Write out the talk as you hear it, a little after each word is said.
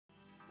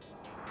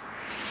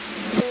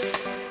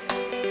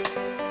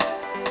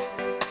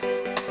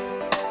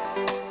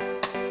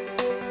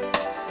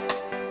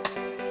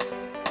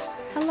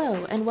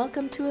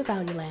Welcome to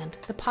Evaluland,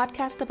 the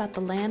podcast about the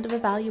land of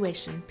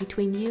evaluation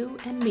between you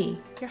and me,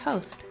 your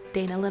host,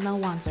 Dana Linnell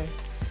Wanzer.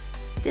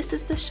 This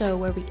is the show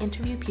where we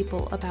interview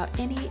people about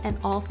any and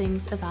all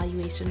things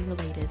evaluation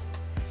related.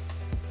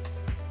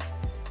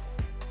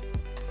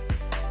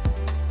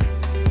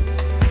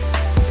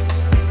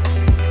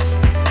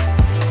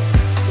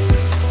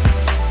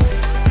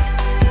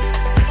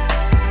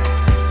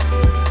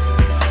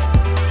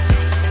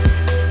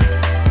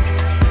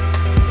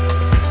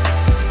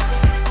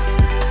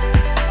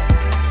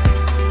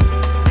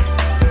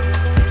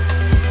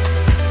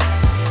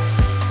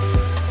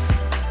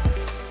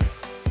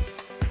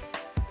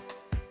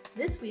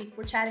 This week,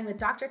 we're chatting with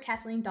Dr.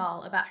 Kathleen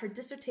Dahl about her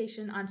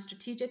dissertation on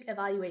strategic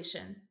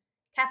evaluation.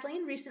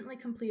 Kathleen recently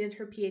completed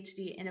her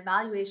PhD in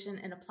Evaluation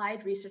and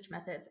Applied Research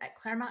Methods at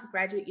Claremont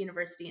Graduate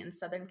University in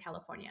Southern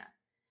California.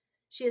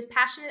 She is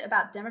passionate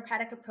about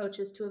democratic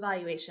approaches to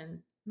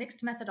evaluation,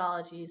 mixed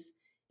methodologies,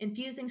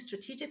 infusing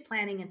strategic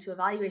planning into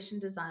evaluation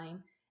design,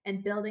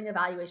 and building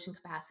evaluation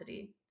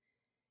capacity.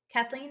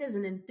 Kathleen is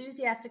an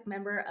enthusiastic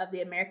member of the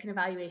American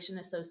Evaluation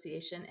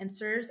Association and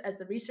serves as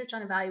the Research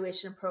on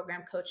Evaluation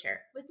Program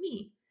co-chair with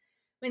me.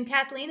 When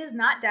Kathleen is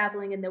not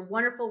dabbling in the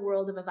wonderful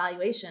world of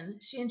evaluation,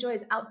 she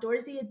enjoys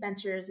outdoorsy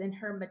adventures in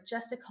her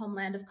majestic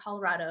homeland of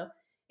Colorado,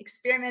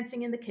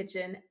 experimenting in the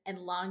kitchen,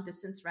 and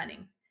long-distance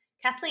running.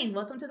 Kathleen,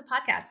 welcome to the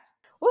podcast.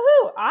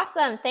 Woohoo!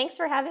 Awesome. Thanks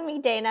for having me,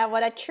 Dana.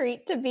 What a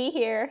treat to be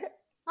here.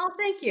 Oh,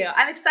 thank you.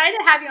 I'm excited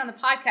to have you on the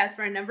podcast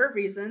for a number of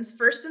reasons.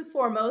 First and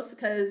foremost,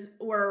 because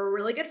we're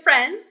really good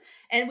friends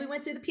and we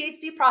went through the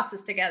PhD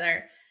process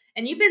together.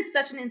 And you've been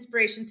such an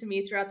inspiration to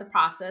me throughout the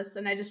process.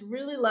 And I just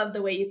really love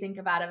the way you think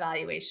about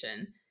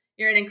evaluation.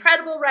 You're an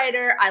incredible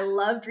writer. I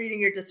loved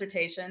reading your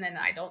dissertation, and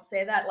I don't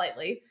say that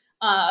lightly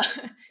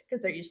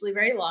because they're usually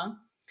very long.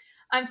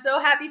 I'm so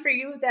happy for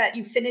you that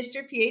you finished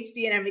your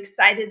PhD, and I'm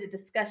excited to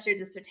discuss your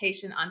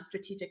dissertation on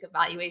strategic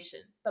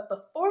evaluation. But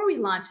before we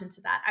launch into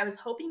that, I was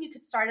hoping you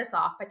could start us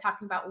off by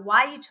talking about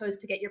why you chose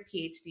to get your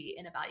PhD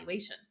in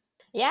evaluation.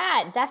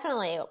 Yeah,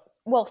 definitely.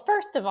 Well,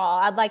 first of all,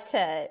 I'd like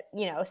to,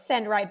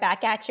 send right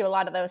back at you a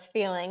lot of those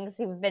feelings.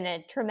 You've been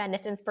a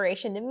tremendous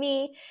inspiration to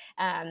me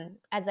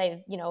as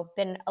I've,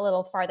 been a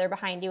little farther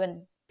behind you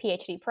in the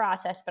PhD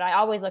process, but I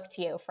always look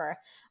to you for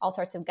all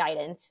sorts of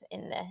guidance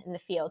in the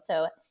field.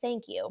 So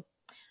thank you.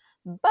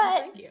 But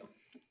thank you.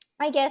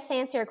 I guess to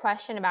answer your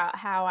question about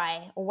how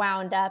I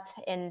wound up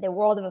in the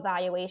world of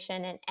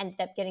evaluation and ended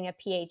up getting a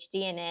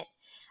PhD in it,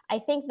 I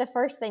think the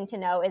first thing to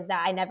know is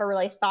that I never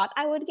really thought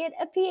I would get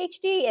a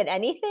PhD in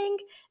anything.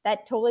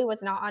 That totally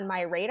was not on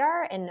my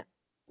radar. And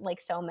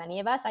like so many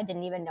of us, I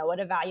didn't even know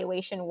what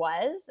evaluation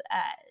was,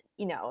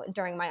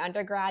 during my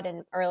undergrad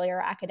and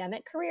earlier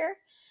academic career.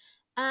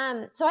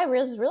 So I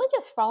was really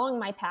just following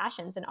my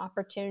passions, and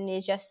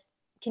opportunities just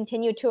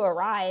continued to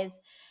arise.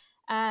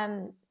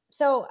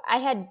 So I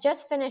had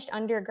just finished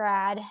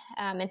undergrad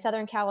in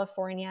Southern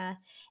California,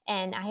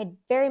 and I had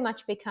very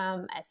much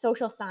become a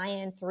social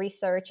science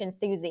research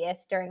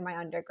enthusiast during my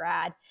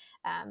undergrad,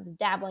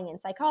 dabbling in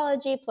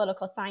psychology,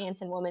 political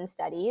science, and women's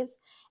studies.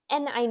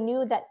 And I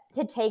knew that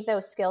to take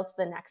those skills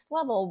to the next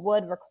level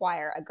would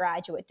require a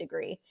graduate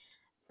degree.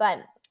 But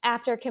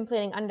after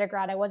completing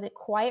undergrad, I wasn't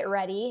quite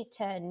ready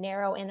to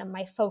narrow in on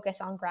my focus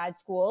on grad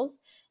schools.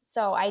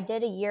 So I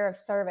did a year of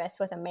service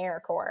with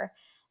AmeriCorps.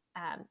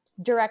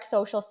 Direct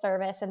social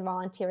service and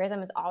volunteerism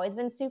has always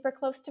been super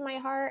close to my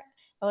heart.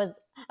 I'm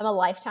a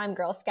lifetime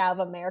Girl Scout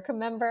of America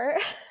member.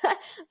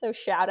 So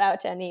shout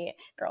out to any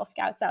Girl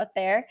Scouts out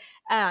there.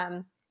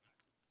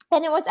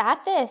 And it was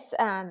at this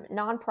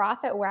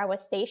nonprofit where I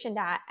was stationed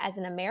at as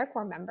an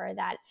AmeriCorps member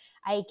that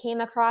I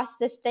came across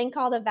this thing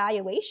called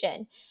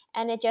evaluation.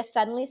 And it just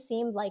suddenly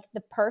seemed like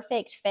the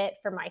perfect fit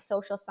for my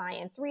social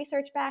science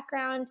research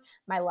background,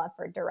 my love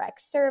for direct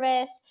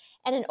service,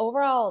 and an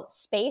overall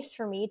space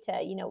for me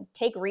to,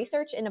 take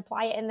research and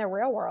apply it in the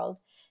real world.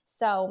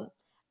 So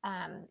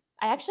I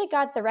actually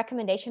got the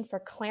recommendation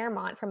for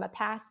Claremont from a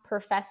past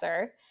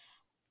professor.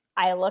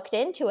 I looked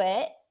into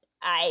it.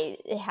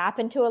 It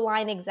happened to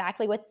align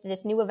exactly with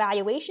this new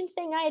evaluation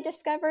thing I had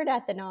discovered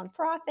at the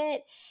nonprofit.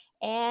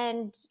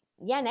 And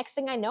yeah, next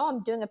thing I know,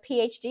 I'm doing a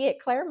PhD at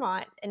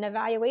Claremont in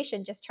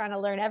evaluation, just trying to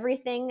learn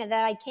everything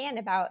that I can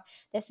about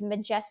this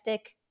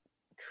majestic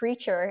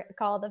creature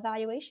called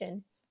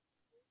evaluation.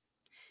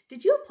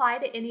 Did you apply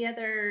to any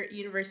other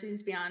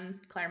universities beyond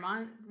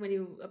Claremont when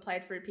you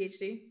applied for a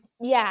PhD?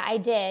 Yeah, I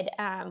did,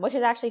 which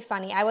is actually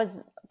funny. I was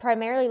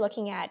primarily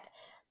looking at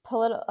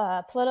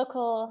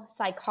political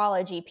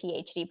psychology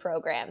PhD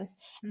programs.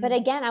 But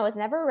again, I was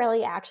never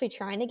really actually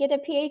trying to get a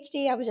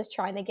PhD. I was just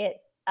trying to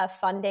get a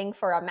funding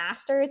for a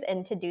master's,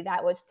 and to do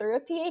that was through a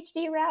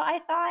PhD route, I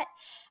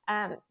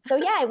thought. So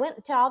yeah, I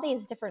went to all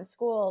these different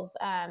schools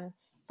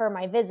for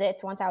my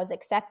visits once I was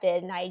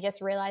accepted, and I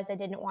just realized I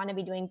didn't want to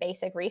be doing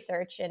basic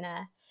research. And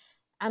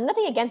I'm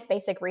nothing against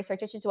basic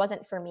research, it just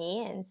wasn't for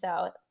me. And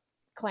so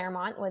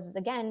Claremont was,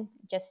 again,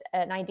 just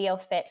an ideal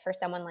fit for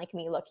someone like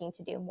me looking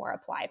to do more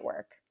applied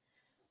work.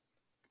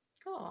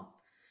 Cool.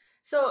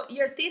 So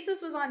your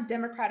thesis was on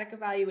democratic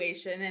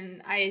evaluation,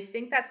 and I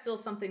think that's still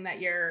something that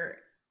you're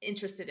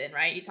interested in,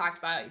 right? You talked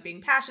about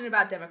being passionate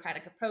about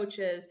democratic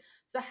approaches.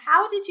 So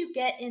how did you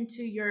get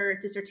into your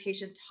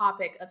dissertation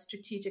topic of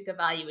strategic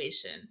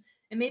evaluation?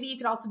 And maybe you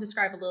could also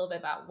describe a little bit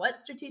about what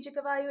strategic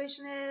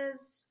evaluation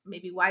is,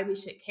 maybe why we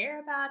should care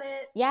about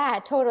it.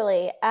 Yeah,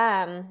 totally.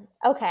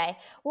 Okay.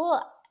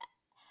 Well,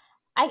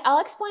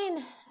 I'll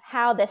explain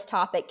how this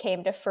topic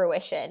came to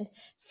fruition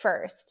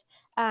first.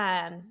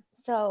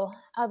 So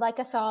I'd like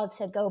us all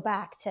to go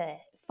back to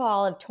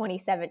fall of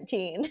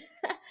 2017.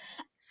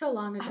 So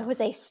long I ago.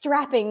 was a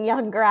strapping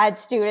young grad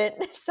student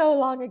so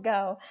long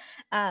ago.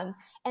 And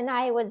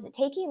I was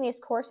taking these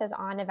courses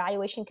on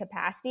evaluation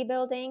capacity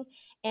building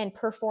and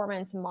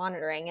performance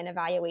monitoring and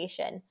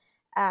evaluation.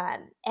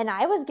 And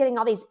I was getting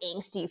all these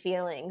angsty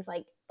feelings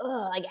like,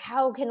 ugh, like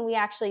how can we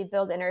actually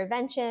build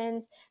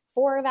interventions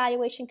for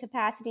evaluation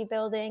capacity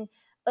building?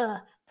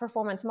 Ugh,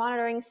 performance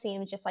monitoring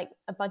seems just like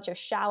a bunch of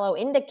shallow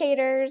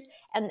indicators.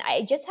 And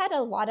I just had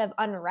a lot of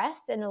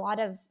unrest and a lot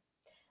of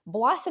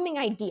blossoming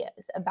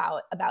ideas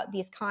about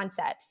these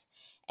concepts.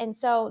 And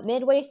so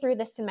midway through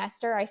the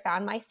semester, I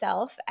found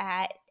myself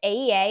at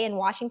AEA in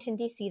Washington,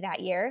 D.C.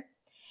 that year.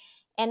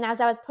 And as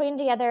I was putting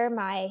together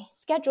my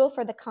schedule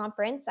for the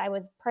conference, I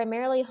was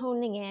primarily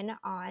honing in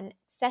on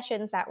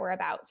sessions that were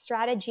about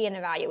strategy and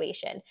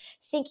evaluation,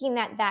 thinking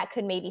that that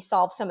could maybe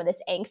solve some of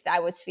this angst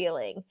I was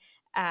feeling.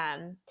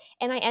 And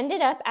I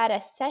ended up at a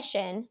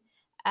session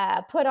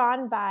put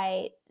on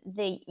by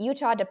the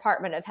Utah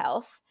Department of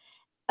Health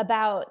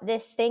about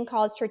this thing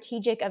called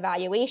strategic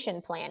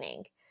evaluation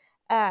planning.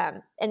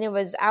 And it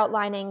was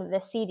outlining the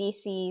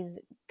CDC's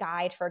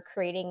guide for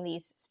creating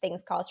these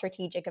things called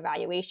strategic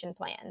evaluation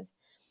plans.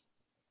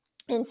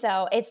 And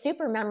so it's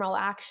super memorable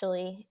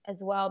actually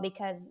as well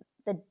because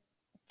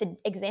the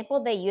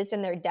example they used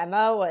in their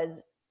demo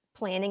was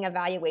planning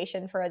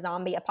evaluation for a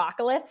zombie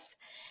apocalypse.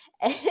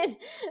 And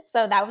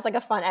so that was like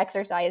a fun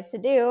exercise to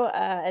do,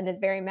 and it's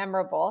very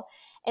memorable.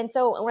 And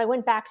so when I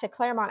went back to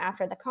Claremont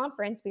after the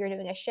conference, we were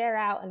doing a share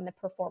out in the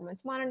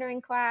performance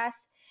monitoring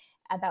class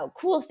about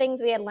cool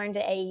things we had learned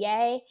at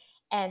AEA.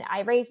 And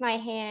I raised my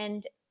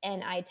hand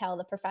and I tell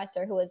the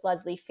professor, who was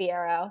Leslie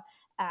Fierro,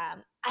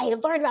 I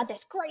learned about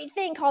this great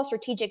thing called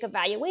strategic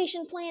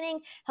evaluation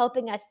planning,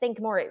 helping us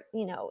think more,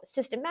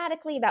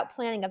 systematically about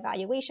planning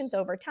evaluations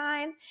over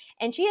time.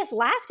 And she just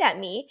laughed at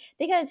me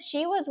because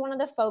she was one of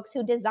the folks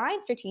who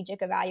designed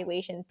strategic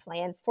evaluation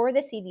plans for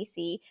the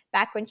CDC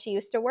back when she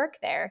used to work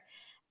there.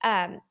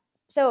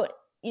 So,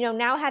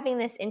 now having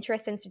this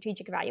interest in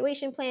strategic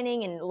evaluation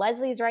planning, and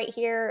Leslie's right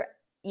here,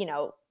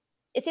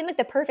 it seemed like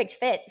the perfect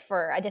fit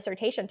for a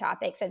dissertation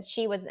topic since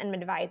she was an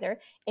advisor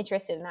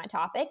interested in that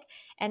topic.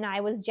 And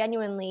I was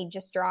genuinely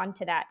just drawn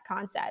to that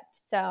concept.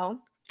 So,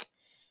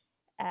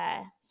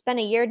 spent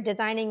a year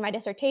designing my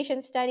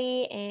dissertation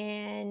study,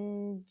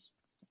 and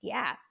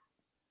yeah.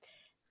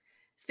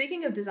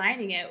 Speaking of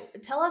designing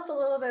it, tell us a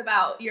little bit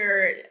about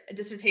your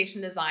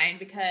dissertation design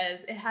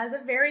because it has a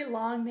very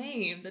long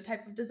name, the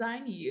type of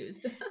design you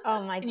used.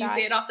 Oh my Can you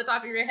say gosh. it off the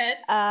top of your head?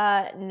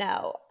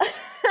 No.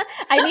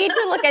 I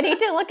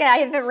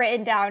have it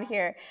written down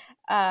here.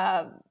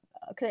 Because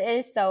it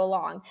is so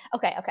long.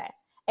 Okay.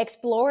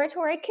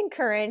 Exploratory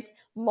concurrent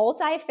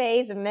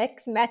multi-phase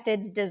mixed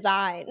methods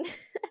design.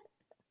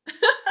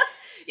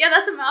 Yeah,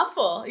 that's a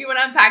mouthful. You want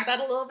to unpack that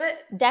a little bit?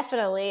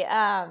 Definitely.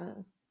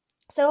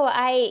 So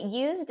I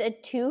used a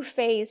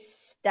two-phase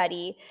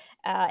study.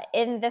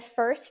 In the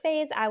first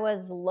phase, I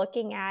was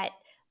looking at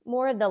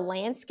more of the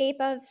landscape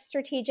of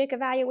strategic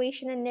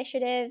evaluation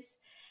initiatives,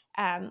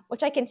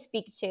 which I can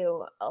speak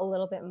to a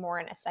little bit more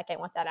in a second,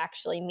 what that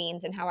actually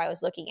means and how I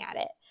was looking at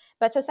it.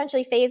 But so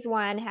essentially, phase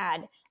one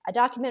had a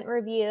document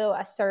review,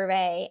 a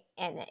survey,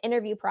 and an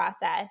interview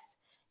process.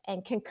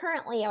 And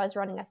concurrently, I was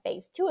running a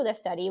phase two of the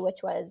study,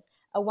 which was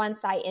a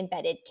one-site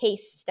embedded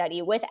case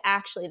study with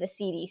actually the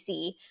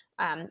CDC,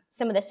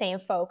 some of the same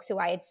folks who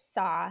I had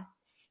saw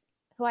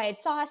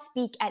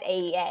speak at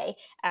AEA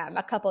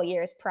a couple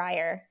years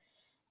prior.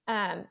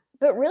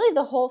 But really,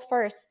 the whole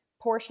first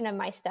portion of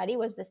my study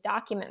was this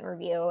document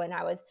review, and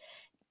I was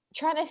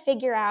trying to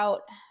figure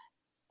out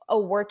a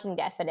working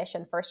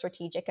definition for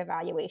strategic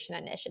evaluation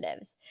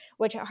initiatives,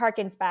 which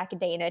harkens back,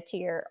 Dana, to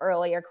your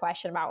earlier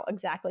question about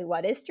exactly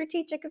what is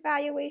strategic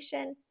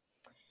evaluation.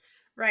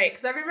 Right,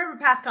 because I remember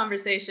past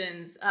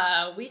conversations,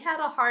 we had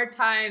a hard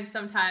time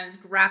sometimes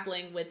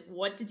grappling with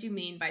what did you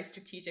mean by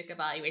strategic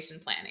evaluation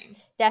planning?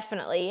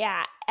 Definitely,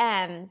 yeah.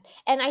 And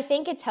I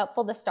think it's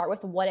helpful to start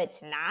with what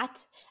it's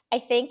not. I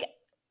think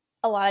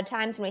a lot of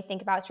times when we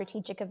think about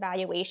strategic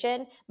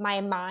evaluation,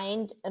 my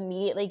mind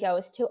immediately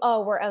goes to,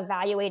 oh, we're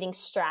evaluating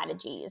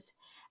strategies.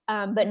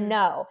 But Mm.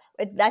 no,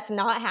 that's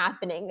not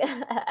happening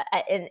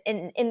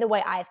in the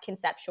way I've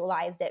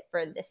conceptualized it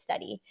for this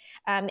study.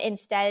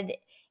 Instead,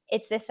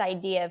 it's this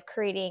idea of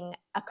creating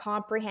a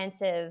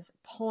comprehensive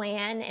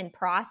plan and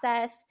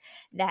process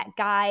that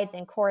guides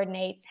and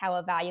coordinates how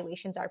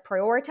evaluations are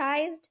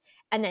prioritized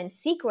and then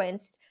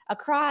sequenced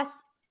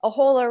across a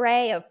whole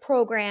array of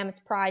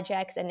programs,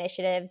 projects,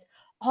 initiatives,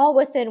 all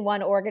within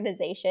one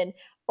organization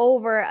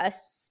over a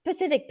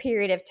specific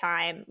period of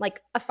time,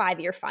 like a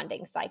 5-year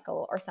funding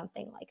cycle or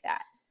something like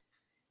that.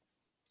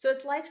 So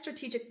it's like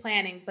strategic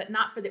planning, but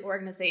not for the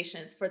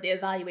organization, it's for the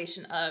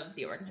evaluation of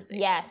the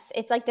organization. Yes,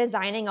 it's like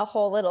designing a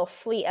whole little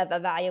fleet of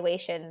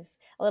evaluations,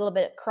 a little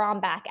bit of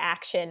Cronbach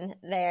action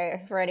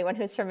there for anyone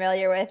who's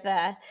familiar with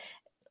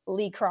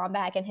Lee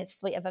Cronbach and his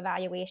fleet of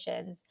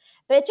evaluations.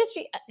 But it just,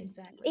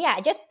 Exactly. yeah,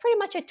 just pretty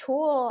much a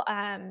tool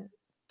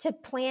to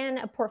plan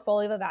a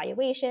portfolio of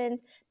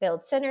evaluations,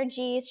 build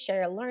synergies,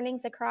 share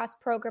learnings across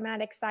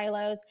programmatic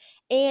silos,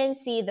 and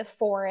see the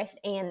forest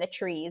and the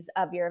trees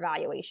of your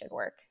evaluation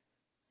work.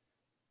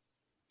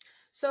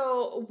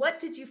 So, what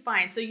did you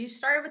find? So, you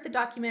started with the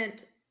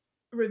document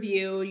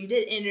review, you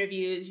did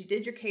interviews, you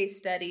did your case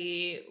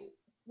study.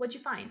 What'd you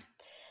find?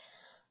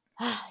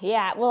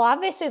 Yeah, well,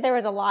 obviously there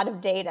was a lot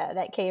of data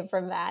that came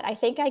from that. I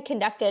think I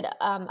conducted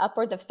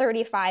upwards of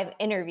 35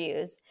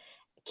 interviews,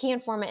 key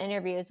informant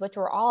interviews, which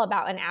were all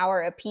about an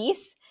hour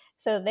apiece.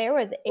 So there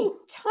was a Ooh,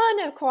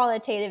 ton of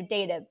qualitative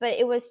data, but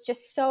it was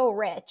just so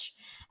rich.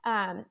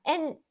 And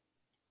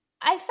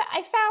I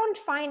found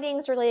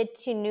findings related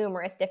to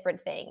numerous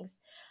different things.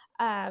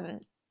 Um,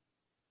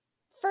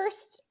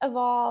 First of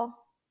all,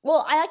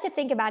 well, I like to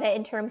think about it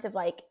in terms of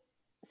like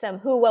some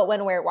who, what,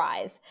 when, where,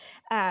 whys.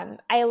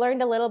 I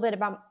learned a little bit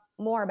about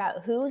more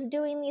about who's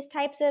doing these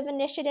types of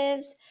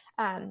initiatives,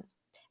 um,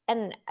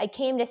 and I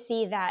came to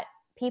see that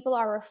people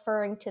are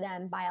referring to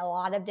them by a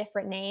lot of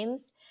different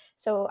names.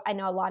 So I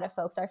know a lot of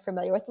folks are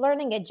familiar with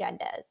learning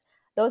agendas.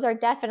 Those are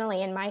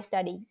definitely in my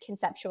study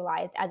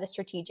conceptualized as a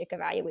strategic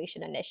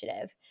evaluation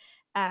initiative.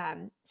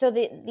 So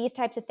these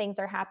types of things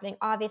are happening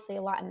obviously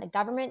a lot in the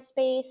government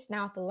space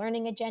now with the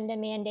learning agenda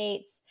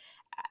mandates.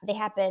 They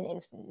happen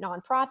in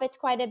nonprofits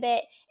quite a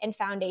bit and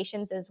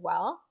foundations as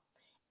well.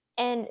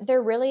 And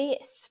they're really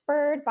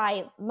spurred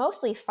by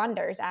mostly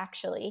funders,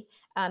 actually,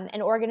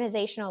 and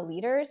organizational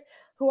leaders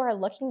who are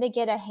looking to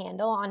get a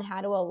handle on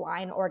how to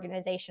align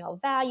organizational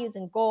values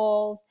and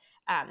goals,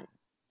 um,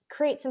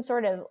 create some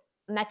sort of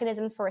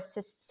mechanisms for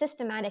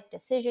systematic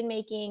decision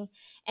making,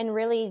 and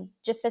really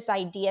just this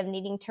idea of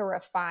needing to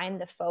refine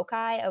the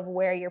foci of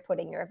where you're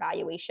putting your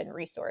evaluation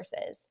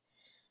resources.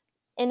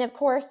 And of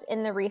course,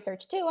 in the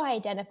research too, I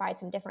identified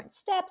some different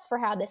steps for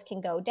how this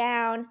can go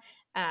down,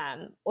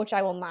 which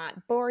I will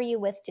not bore you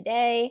with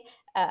today.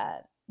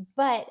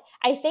 But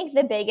I think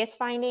the biggest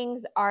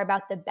findings are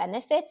about the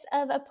benefits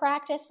of a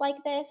practice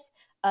like this,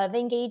 of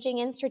engaging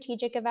in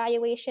strategic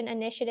evaluation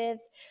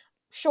initiatives.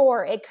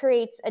 Sure, it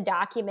creates a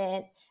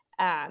document,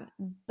 um,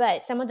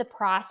 but some of the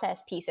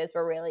process pieces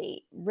were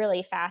really,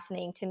 really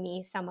fascinating to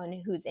me,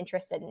 someone who's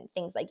interested in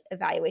things like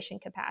evaluation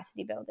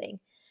capacity building.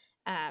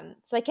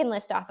 So I can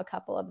list off a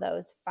couple of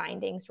those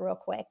findings real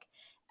quick.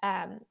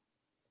 Um,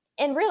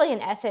 and really,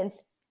 in essence,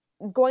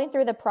 going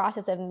through the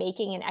process of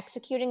making and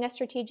executing a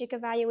strategic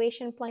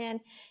evaluation plan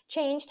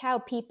changed how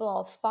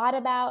people thought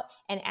about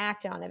and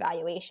acted on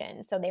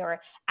evaluation. So they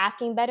were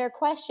asking better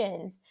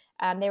questions.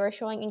 They were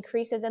showing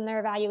increases in their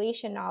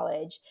evaluation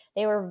knowledge.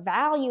 They were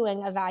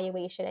valuing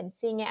evaluation and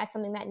seeing it as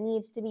something that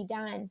needs to be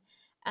done.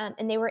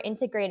 And they were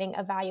integrating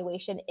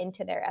evaluation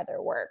into their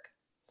other work.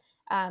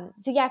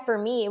 So yeah, for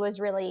me, it was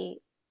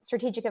really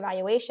strategic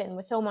evaluation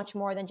was so much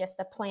more than just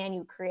the plan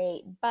you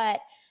create,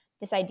 but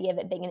this idea of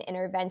it being an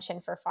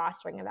intervention for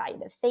fostering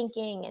evaluative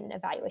thinking and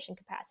evaluation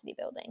capacity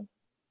building.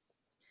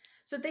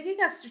 so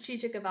thinking of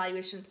strategic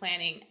evaluation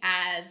planning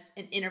as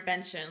an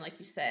intervention, like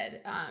you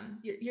said,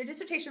 your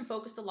dissertation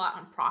focused a lot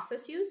on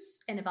process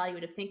use and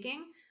evaluative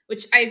thinking,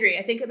 which I agree.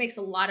 I think it makes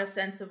a lot of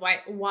sense of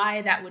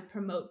why that would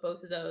promote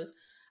both of those.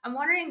 I'm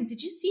wondering,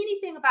 did you see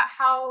anything about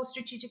how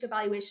strategic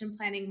evaluation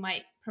planning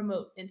might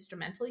promote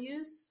instrumental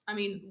use? I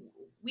mean,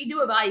 we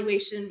do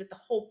evaluation with the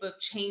hope of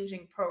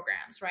changing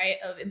programs, right?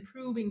 Of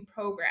improving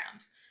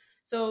programs.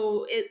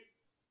 So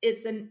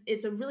it's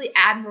a really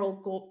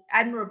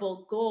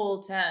admirable goal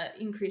to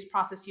increase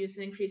process use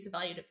and increase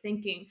evaluative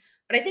thinking.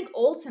 But I think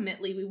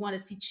ultimately we want to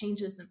see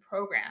changes in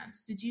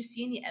programs. Did you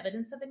see any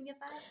evidence of any of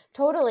that?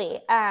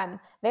 Totally,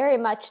 very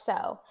much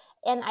so.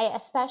 And I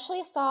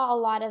especially saw a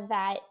lot of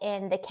that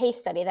in the case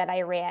study that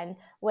I ran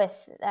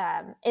with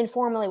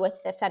informally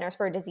with the Centers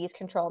for Disease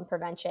Control and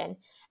Prevention.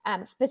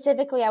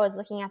 Specifically, I was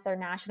looking at their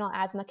National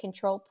Asthma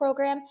Control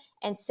Program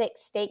and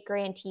 6 state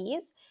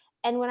grantees.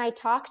 And when I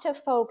talked to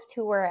folks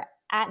who were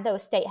at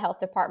those state health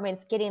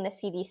departments getting the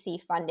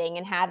CDC funding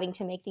and having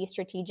to make these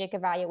strategic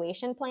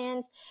evaluation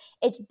plans,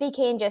 it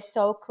became just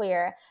so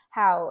clear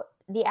how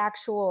the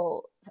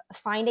actual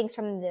findings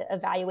from the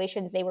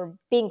evaluations they were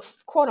being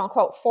quote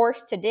unquote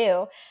forced to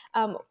do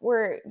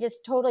were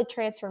just totally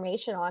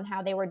transformational in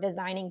how they were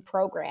designing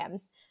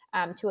programs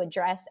to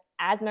address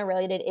asthma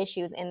related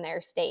issues in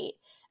their state.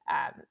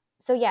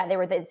 So yeah, there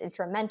were the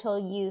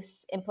instrumental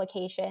use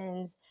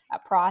implications,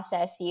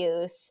 process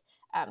use,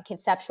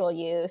 conceptual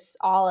use,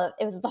 all of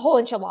it was the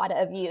whole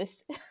enchilada of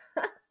use.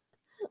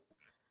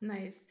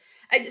 Nice.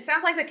 It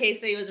sounds like the case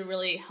study was a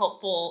really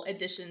helpful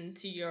addition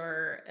to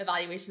your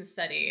evaluation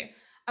study.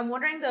 I'm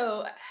wondering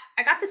though,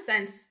 I got the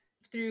sense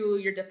through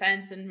your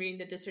defense and reading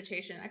the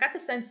dissertation, I got the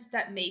sense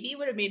that maybe it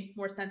would have made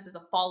more sense as a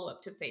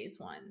follow-up to phase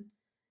one.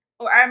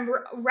 Or I'm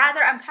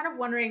kind of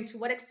wondering, to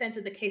what extent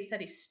did the case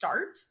study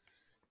start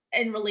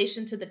in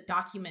relation to the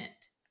document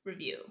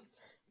review?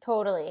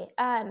 Totally.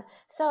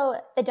 So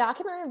the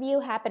document review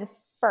happened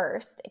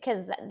first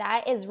because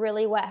that is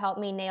really what helped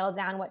me nail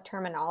down what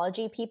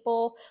terminology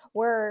people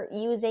were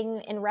using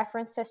in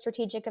reference to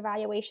strategic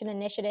evaluation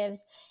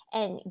initiatives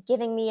and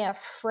giving me a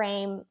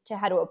frame to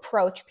how to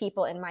approach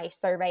people in my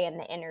survey and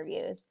the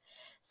interviews.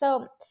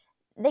 So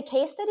the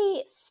case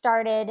study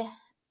started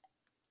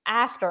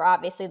after,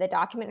 obviously, the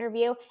document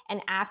review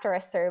and after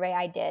a survey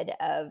I did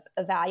of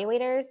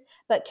evaluators,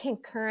 but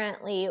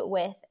concurrently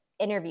with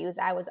interviews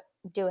I was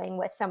doing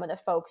with some of the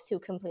folks who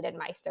completed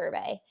my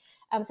survey.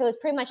 So it was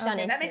pretty much done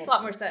Okay, in that makes a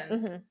lot more tandem.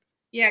 sense. Mm-hmm.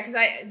 Yeah,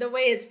 because the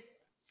way it's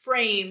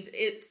framed,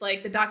 it's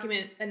like the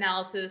document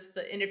analysis,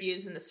 the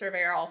interviews, and the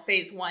survey are all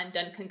phase one,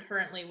 done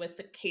concurrently with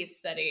the case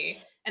study.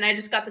 And I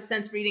just got the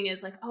sense reading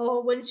is like,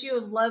 oh, wouldn't you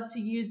have loved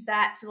to use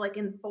that to like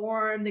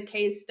inform the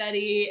case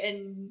study?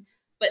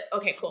 But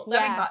okay, cool.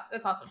 Yeah,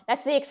 That's awesome.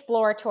 that's the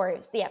exploratory.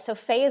 Yeah, so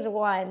phase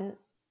one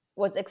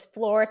was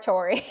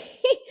exploratory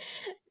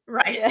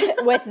Right.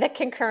 with the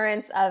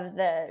concurrence of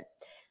the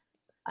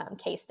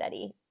case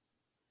study.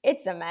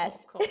 It's a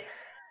mess. Cool.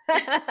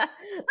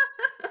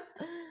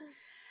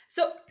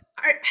 So,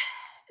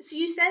 so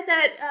you said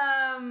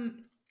that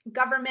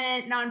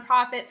government,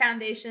 nonprofit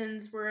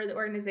foundations were the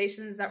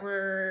organizations that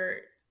were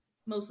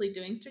mostly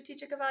doing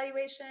strategic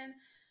evaluation.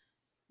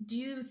 Do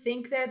you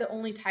think they're the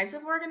only types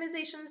of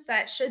organizations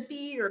that should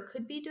be or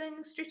could be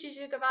doing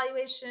strategic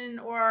evaluation,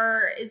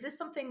 or is this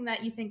something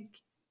that you think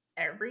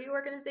every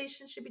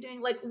organization should be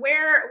doing? Like,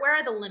 where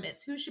are the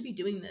limits? Who should be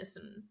doing this,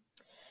 and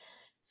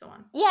so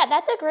on? Yeah,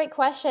 that's a great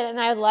question. And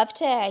I'd love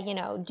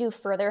to, do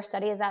further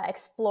studies that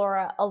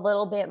explore a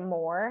little bit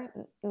more,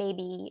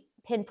 maybe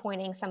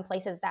pinpointing some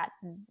places that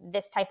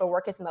this type of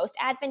work is most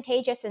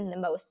advantageous and the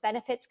most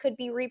benefits could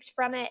be reaped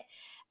from it.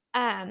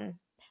 Um,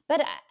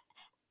 but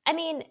I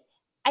mean,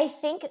 I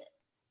think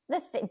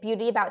the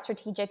beauty about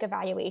strategic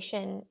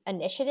evaluation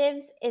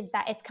initiatives is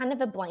that it's kind of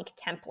a blank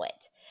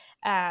template.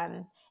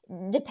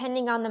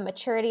 Depending on the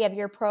maturity of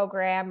your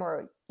program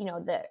or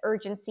the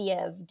urgency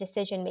of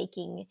decision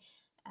making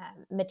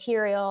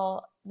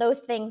material, those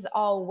things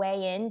all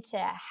weigh into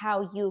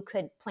how you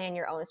could plan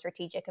your own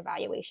strategic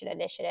evaluation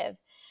initiative.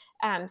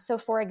 So,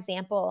 for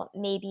example,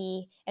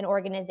 maybe an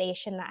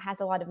organization that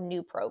has a lot of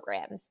new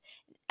programs,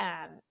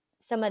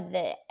 some of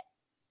the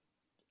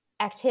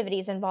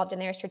activities involved in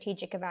their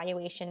strategic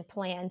evaluation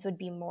plans would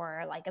be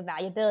more like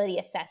evaluability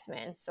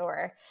assessments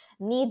or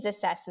needs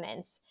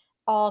assessments,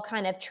 all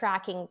kind of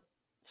tracking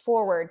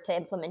forward to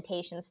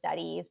implementation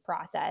studies,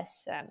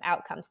 process,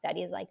 outcome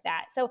studies like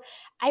that. So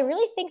I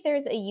really think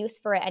there's a use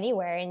for it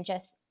anywhere, and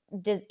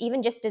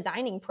even just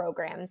designing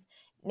programs,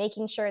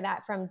 making sure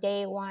that from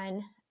day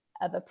one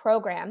of a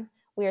program,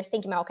 we are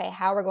thinking about, okay,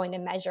 how we're going to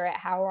measure it,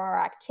 how are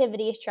our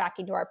activities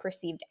tracking to our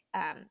perceived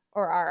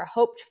or our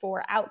hoped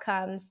for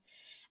outcomes.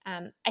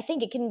 I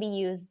think it can be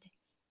used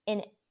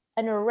in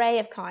an array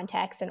of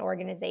contexts and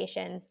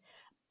organizations,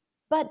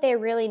 but there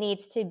really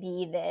needs to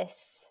be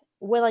this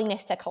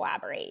willingness to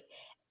collaborate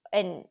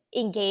and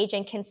engage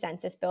in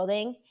consensus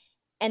building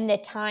and the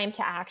time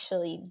to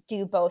actually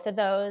do both of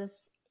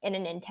those in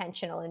an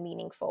intentional and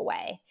meaningful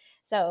way.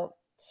 So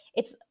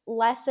it's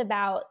less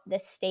about the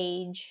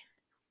stage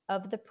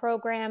of the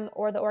program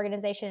or the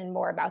organization and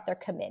more about their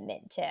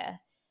commitment to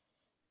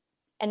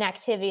an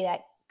activity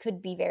that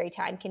could be very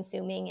time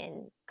consuming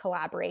and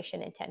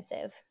collaboration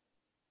intensive.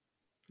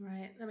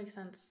 Right, that makes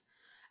sense.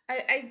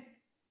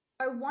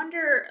 I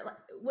wonder,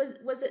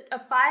 was it a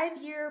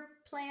 5-year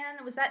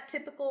plan? Was that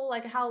typical?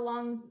 Like how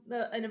long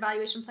an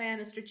evaluation plan,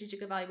 a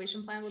strategic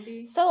evaluation plan would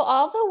be? So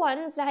all the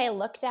ones that I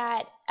looked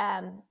at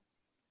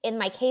in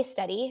my case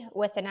study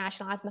with the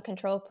National Asthma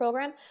Control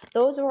Program,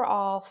 those were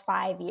all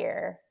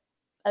 5-year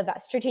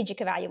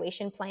strategic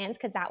evaluation plans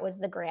because that was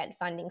the grant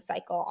funding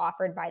cycle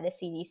offered by the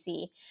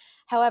CDC.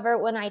 However,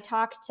 when I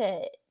talked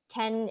to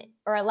 10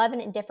 or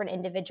 11 different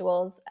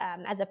individuals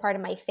as a part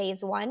of my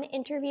phase one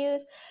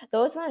interviews,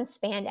 those ones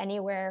spanned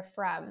anywhere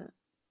from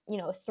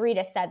 3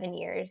 to 7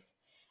 years,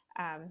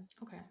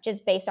 Okay,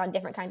 just based on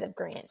different kinds of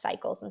grant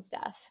cycles and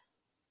stuff.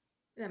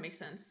 that makes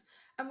sense.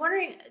 I'm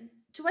wondering,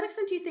 to what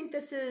extent do you think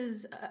this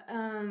is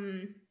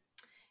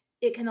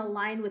it can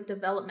align with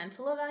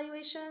developmental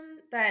evaluation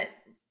that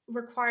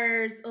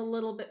requires a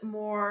little bit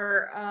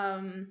more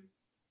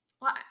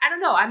well, I don't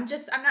know. I'm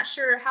not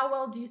sure, how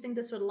well do you think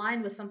this would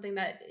align with something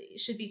that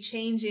should be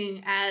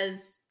changing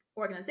as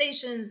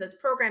organizations, as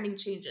programming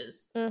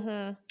changes?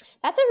 Mm-hmm.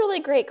 That's a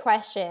really great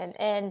question.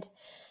 And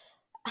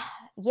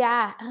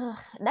yeah,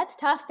 that's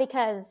tough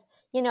because,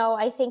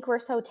 I think we're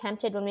so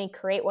tempted when we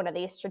create one of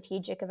these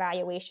strategic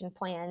evaluation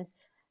plans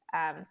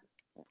um,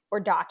 or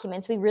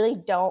documents, we really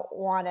don't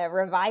want to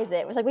revise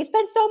it. It's like we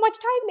spent so much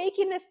time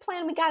making this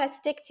plan, we got to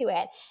stick to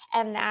it.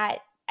 And that,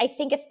 I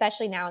think,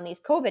 especially now in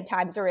these COVID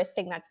times, we're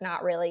risking that's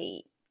not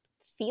really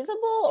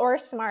feasible or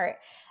smart.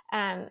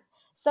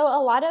 So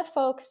a lot of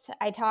folks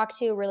I talked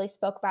to really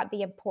spoke about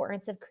the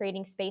importance of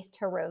creating space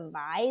to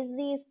revise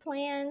these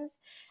plans,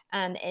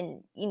 and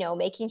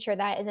making sure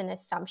that is an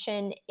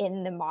assumption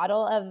in the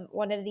model of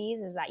one of these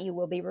is that you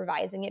will be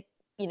revising it,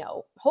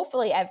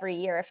 hopefully every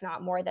year, if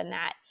not more than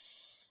that.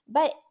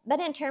 But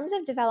in terms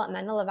of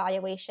developmental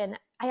evaluation,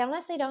 I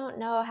honestly don't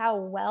know how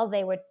well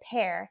they would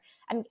pair.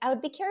 I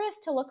would be curious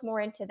to look more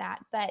into that,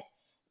 but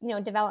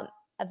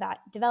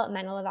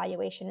developmental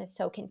evaluation is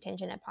so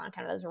contingent upon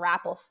kind of those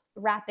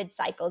rapid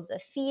cycles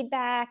of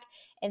feedback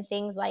and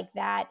things like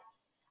that.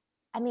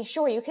 I mean,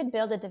 sure, you could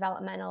build a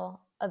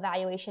developmental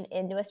evaluation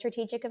into a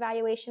strategic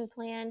evaluation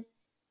plan.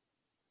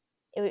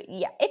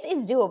 Yeah,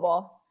 it's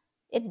doable.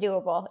 It's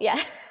doable.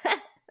 Yeah.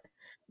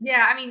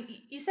 Yeah, I mean,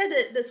 you said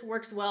that this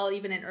works well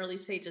even in early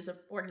stages of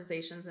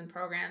organizations and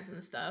programs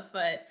and stuff,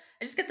 but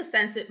I just get the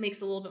sense it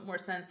makes a little bit more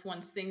sense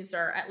once things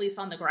are at least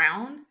on the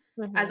ground,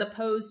 as Hmm.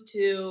 opposed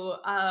to,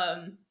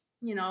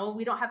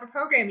 we don't have a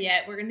program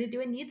yet. We're going to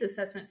do a needs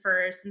assessment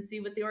first and see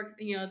what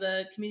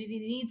the community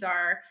needs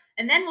are,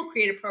 and then we'll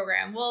create a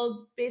program.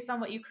 Well, based on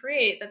what you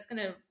create, that's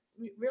going to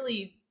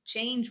really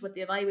change what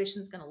the evaluation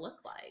is going to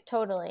look like.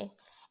 Totally.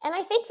 And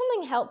I think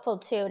something helpful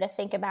too to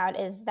think about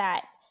is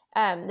that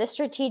the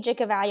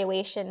strategic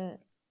evaluation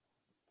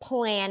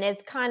plan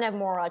is kind of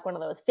more like one of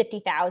those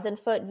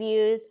 50,000-foot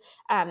views.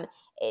 Um,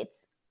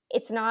 it's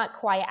it's not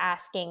quite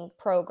asking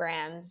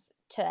programs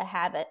to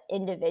have an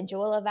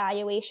individual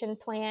evaluation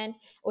plan,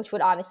 which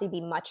would obviously be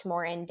much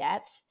more in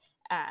depth.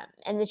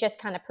 And it's just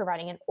kind of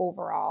providing an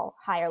overall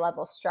higher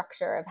level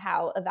structure of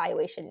how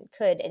evaluation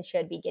could and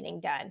should be getting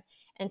done.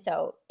 And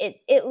so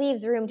it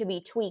leaves room to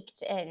be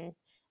tweaked and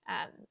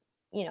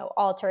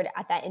altered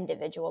at that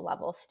individual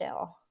level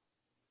still.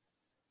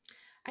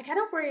 I kind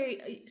of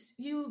worry.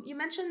 You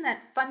mentioned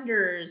that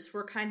funders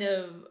were kind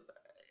of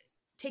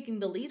taking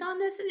the lead on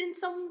this in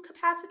some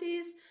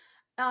capacities.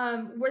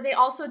 Were they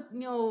also,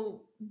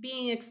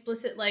 being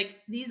explicit like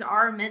these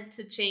are meant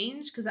to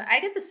change? Because I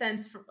get the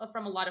sense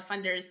from a lot of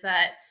funders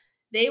that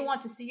they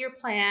want to see your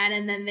plan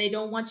and then they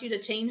don't want you to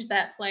change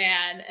that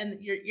plan and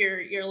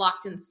you're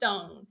locked in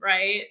stone,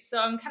 right? So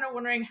I'm kind of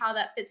wondering how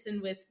that fits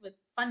in with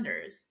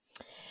funders.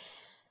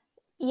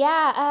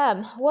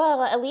 Yeah,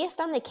 well, at least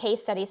on the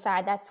case study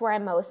side, that's where I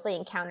mostly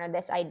encountered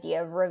this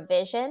idea of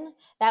revision.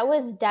 That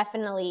was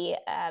definitely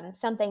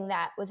something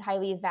that was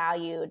highly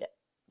valued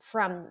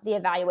from the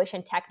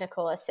evaluation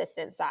technical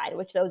assistant side,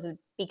 which those would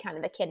be kind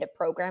of akin to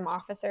program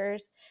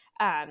officers.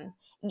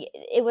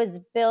 It was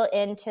built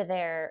into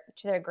their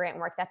grant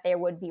work that there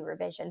would be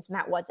revisions, and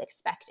that was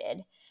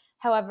expected.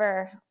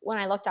 However, when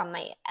I looked on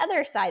my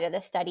other side of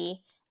the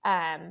study,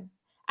 I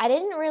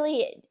didn't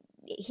really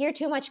hear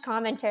too much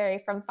commentary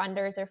from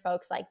funders or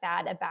folks like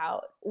that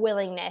about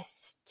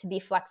willingness to be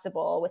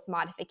flexible with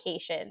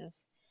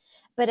modifications.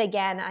 But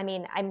again, I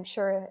mean, I'm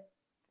sure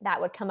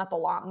that would come up a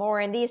lot more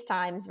in these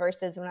times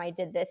versus when I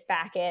did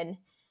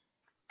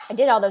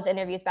all those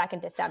interviews back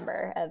in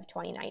December of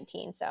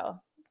 2019. So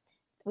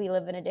we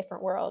live in a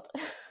different world.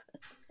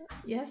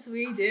 Yes,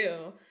 we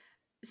do.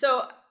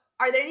 So,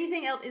 are there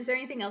anything else? Is there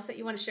anything else that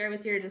you want to share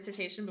with your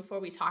dissertation before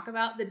we talk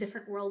about the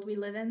different world we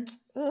live in?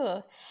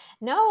 Ooh.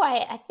 No,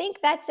 I think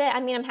that's it.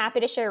 I mean, I'm happy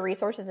to share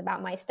resources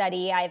about my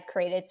study. I've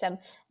created some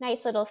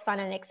nice little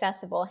fun and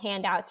accessible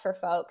handouts for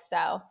folks.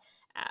 So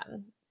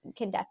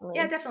can Yeah,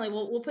 definitely. definitely.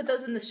 We'll put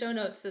those in the show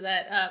notes so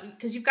that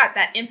because you've got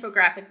that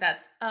infographic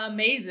that's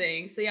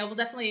amazing. So yeah, we'll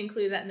definitely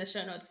include that in the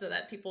show notes so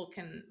that people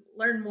can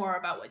learn more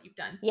about what you've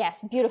done.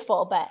 Yes,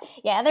 beautiful. But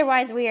yeah,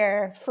 otherwise we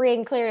are free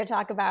and clear to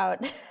talk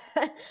about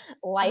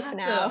life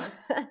now.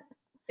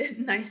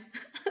 Awesome, nice.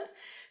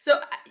 So,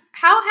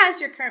 how has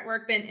your current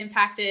work been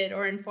impacted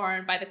or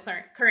informed by the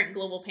current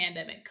global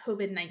pandemic,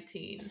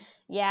 COVID-19?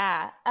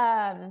 Yeah.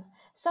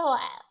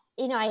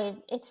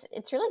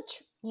 It's really,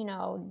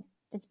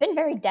 it's been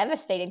very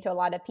devastating to a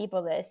lot of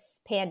people,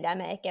 this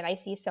pandemic. And I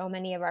see so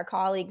many of our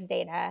colleagues,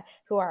 Dana,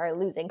 who are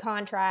losing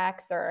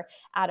contracts or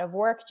out of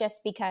work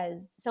just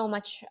because so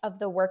much of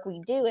the work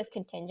we do is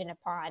contingent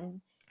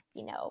upon,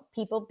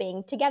 people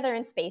being together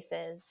in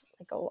spaces.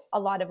 Like a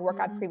lot of work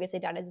I've Mhm. previously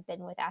done has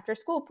been with after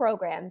school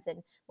programs,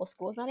 and well,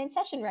 school's not in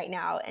session right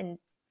now. And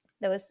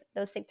those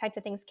types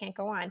of things can't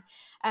go on.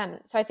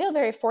 So I feel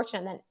very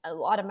fortunate that a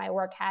lot of my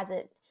work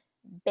hasn't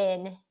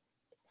been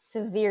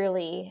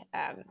severely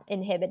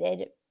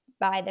inhibited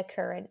by the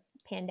current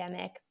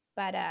pandemic.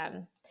 But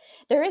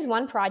there is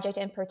one project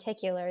in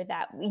particular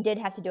that we did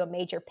have to do a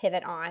major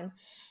pivot on.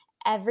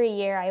 Every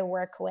year I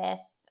work with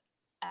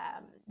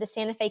the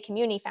Santa Fe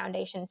Community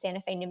Foundation,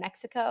 Santa Fe, New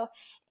Mexico,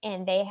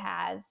 and they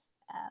have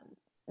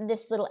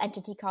this little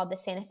entity called the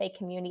Santa Fe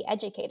Community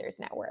Educators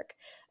Network.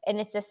 And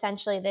it's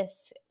essentially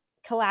this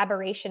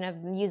collaboration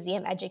of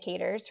museum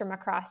educators from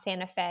across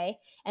Santa Fe.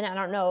 And I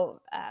don't know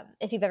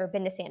if you've ever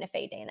been to Santa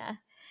Fe, Dana,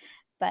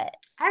 but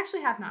I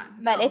actually have not.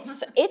 but No.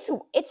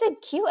 it's a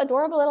cute,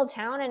 adorable little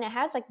town, and it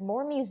has like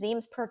more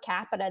museums per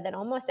capita than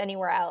almost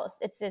anywhere else.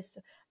 It's this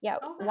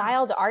Oh wow.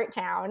 wild art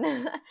town,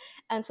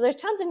 and so there's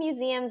tons of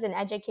museums and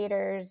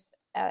educators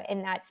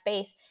in that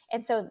space.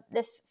 And so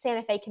this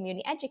Santa Fe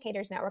Community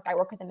Educators Network, I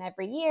work with them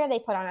every year. They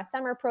put on a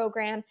summer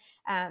program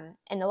and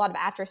a lot of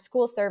after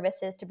school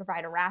services to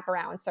provide a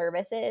wraparound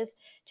services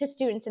to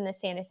students in the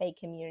Santa Fe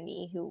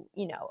community who,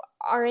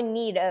 are in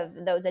need of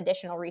those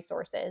additional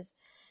resources.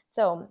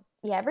 So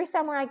yeah, every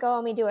summer I go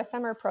and we do a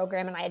summer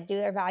program and I do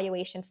their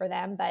evaluation for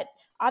them. But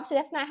obviously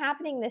that's not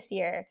happening this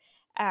year.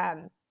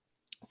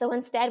 So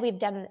instead we've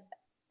done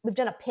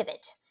a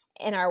pivot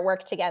in our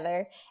work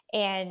together,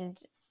 and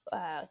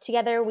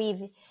together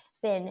we've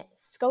been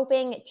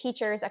scoping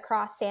teachers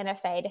across Santa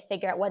Fe to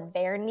figure out what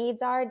their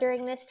needs are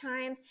during this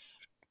time,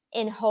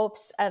 in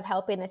hopes of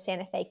helping the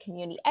Santa Fe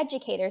Community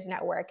Educators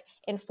Network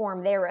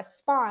inform their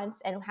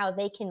response and how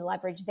they can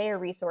leverage their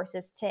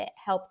resources to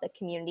help the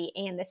community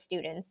and the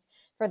students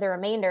for the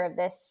remainder of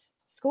this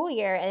school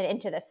year and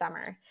into the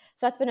summer.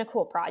 So that's been a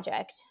cool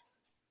project.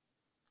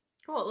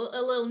 Cool.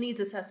 A little needs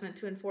assessment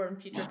to inform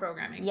future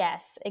programming.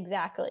 Yes,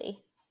 exactly.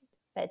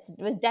 It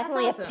was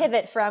definitely awesome. A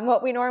pivot from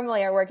what we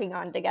normally are working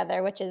on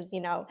together, which is,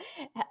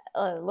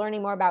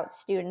 learning more about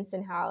students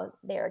and how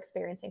they're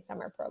experiencing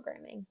summer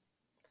programming.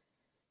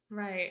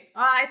 Right.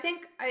 I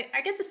think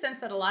I get the sense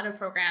that a lot of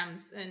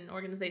programs and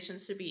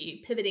organizations should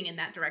be pivoting in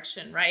that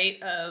direction,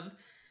 right? Of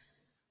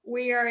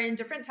we are in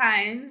different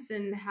times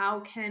and how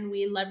can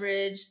we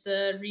leverage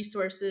the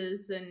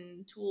resources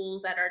and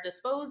tools at our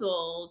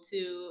disposal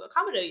to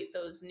accommodate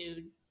those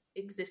new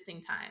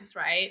existing times,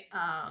 right?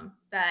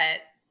 That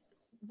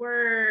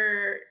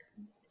we're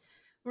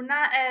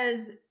not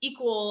as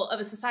equal of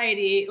a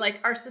society. Like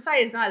our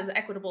society is not as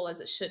equitable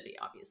as it should be,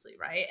 obviously,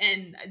 right?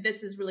 And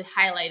this has really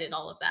highlighted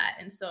all of that.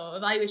 And so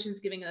evaluation is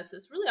giving us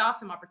this really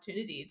awesome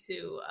opportunity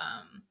to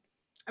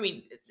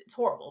it's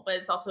horrible, but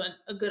it's also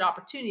a good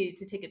opportunity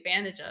to take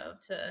advantage of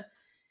to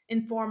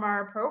inform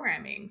our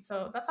programming.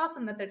 So that's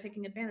awesome that they're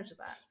taking advantage of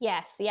that.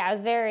 Yes. Yeah. I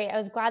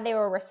was glad they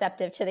were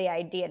receptive to the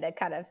idea to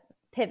kind of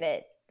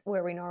pivot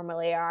where we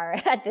normally are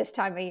at this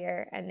time of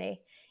year. And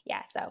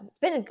so it's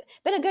been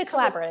a good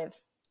collaborative.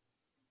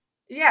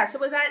 Yeah. So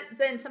was that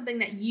then something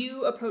that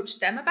you approached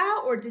them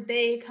about, or did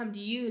they come to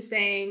you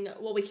saying,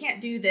 well, we can't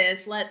do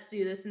this, let's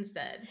do this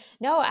instead?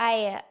 No,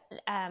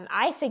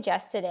 I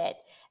suggested it.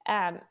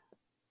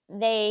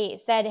 They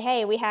said,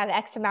 hey, we have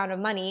X amount of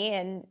money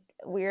and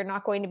we're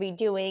not going to be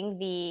doing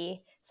the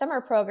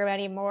summer program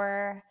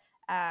anymore.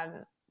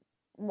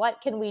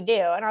 What can we do?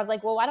 And I was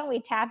like, well, why don't we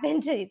tap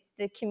into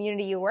the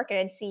community you work in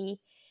and see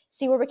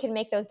where we can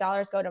make those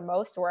dollars go to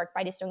most work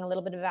by just doing a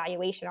little bit of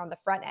evaluation on the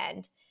front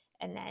end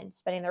and then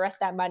spending the rest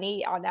of that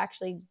money on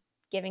actually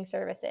giving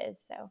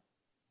services. So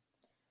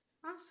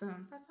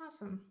awesome. That's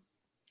awesome.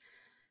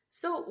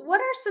 So what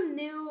are some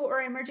new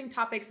or emerging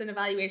topics in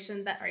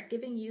evaluation that are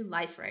giving you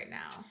life right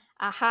now?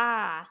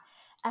 Aha.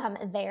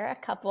 There are a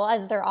couple,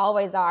 as there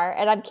always are.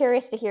 And I'm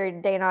curious to hear,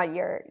 Dana,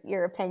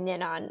 your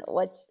opinion on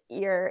what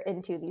you're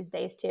into these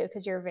days too,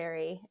 because you're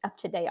very up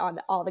to date on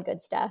all the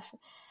good stuff.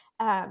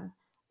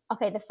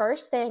 Okay, the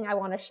first thing I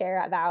want to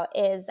share about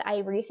is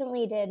I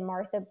recently did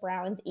Martha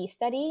Brown's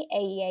e-study,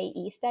 AEA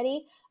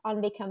e-study, on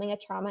becoming a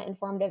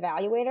trauma-informed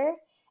evaluator.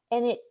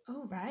 And it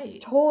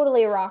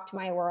totally rocked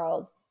my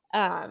world.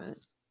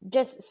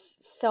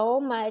 Just so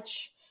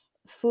much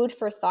food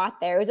for thought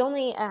there. It was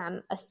only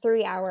a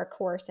 3-hour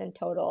course in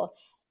total.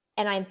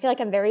 And I feel like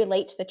I'm very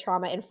late to the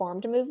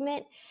trauma-informed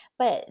movement,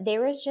 but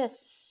there was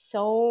just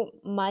so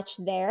much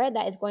there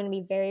that is going to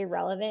be very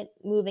relevant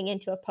moving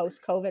into a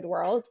post-COVID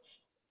world.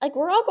 Like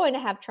we're all going to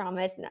have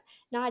trauma. It's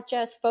not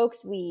just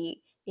folks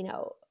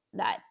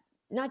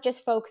not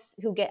just folks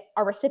who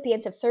are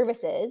recipients of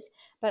services,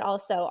 but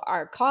also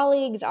our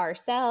colleagues,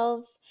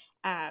 ourselves.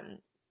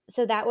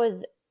 So that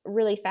was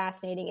really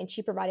fascinating. And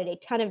she provided a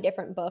ton of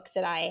different books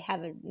that I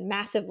have a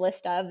massive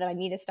list of that I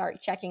need to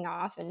start checking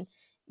off and,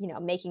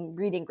 making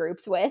reading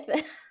groups with.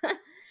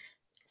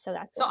 So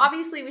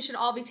obviously we should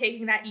all be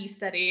taking that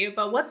e-study,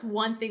 but what's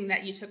one thing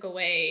that you took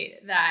away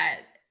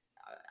that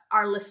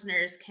our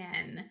listeners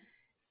can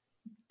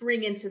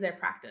bring into their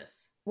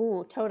practice?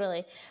 Ooh,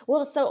 totally.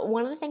 Well, so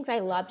one of the things I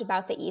loved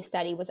about the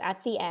e-study was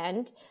at the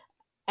end,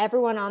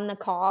 everyone on the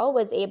call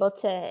was able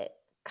to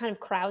kind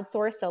of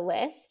crowdsource a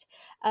list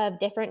of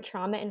different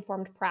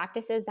trauma-informed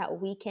practices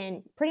that we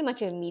can pretty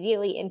much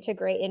immediately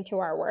integrate into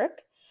our work.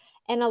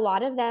 And a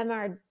lot of them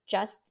are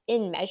just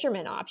in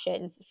measurement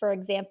options. For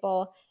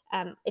example,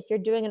 if you're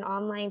doing an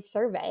online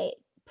survey,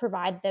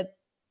 provide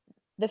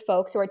the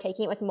folks who are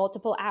taking it with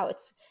multiple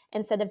outs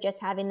instead of just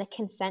having the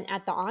consent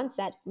at the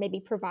onset. Maybe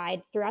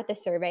provide throughout the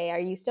survey, are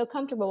you still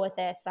comfortable with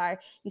this? Are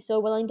you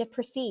still willing to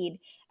proceed?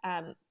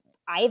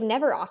 I've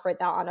never offered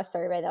that on a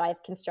survey that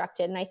I've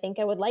constructed, and I think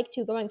I would like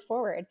to going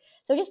forward.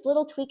 So just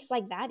little tweaks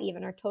like that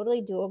even are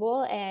totally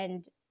doable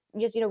and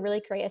just,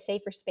 really create a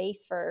safer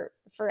space for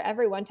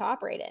everyone to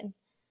operate in.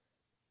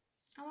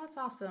 Oh, that's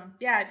awesome.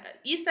 Yeah.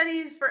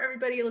 E-studies, for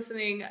everybody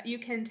listening, you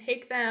can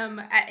take them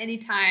at any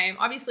time.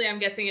 Obviously, I'm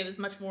guessing it was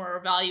much more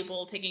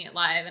valuable taking it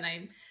live, and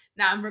I'm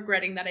now I'm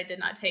regretting that I did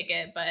not take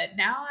it, but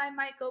now I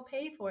might go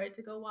pay for it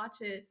to go watch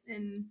it,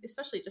 and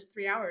especially just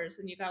 3 hours,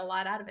 and you got a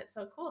lot out of it.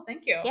 So cool.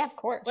 Thank you. Yeah, of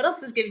course. What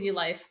else is giving you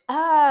life?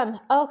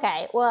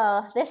 Okay.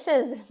 Well, this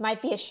is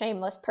might be a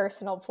shameless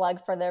personal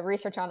plug for the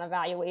research on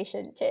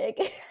evaluation TIG.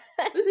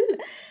 Woohoo.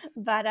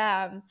 But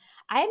I'm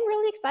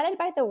really excited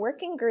by the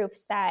working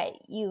groups that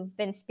you've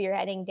been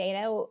spearheading,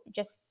 Dana.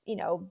 Just,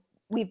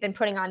 we've been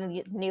putting on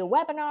new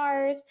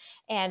webinars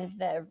and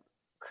the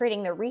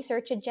creating the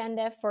research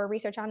agenda for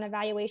research on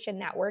evaluation.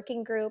 That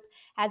working group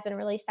has been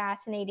really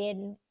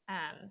fascinating.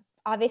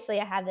 Obviously,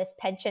 I have this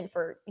penchant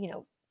for,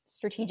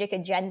 strategic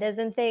agendas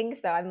and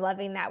things. So I'm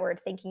loving that we're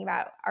thinking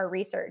about our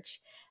research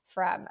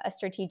from a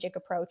strategic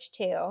approach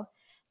too.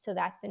 So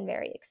that's been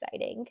very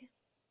exciting.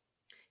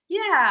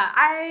 Yeah,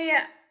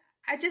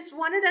 I just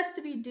wanted us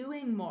to be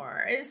doing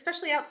more,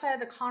 especially outside of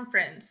the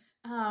conference.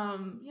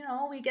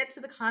 We get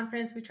to the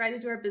conference, we try to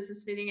do our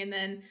business meeting, and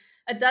then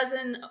a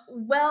dozen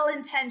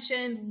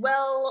well-intentioned,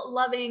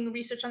 well-loving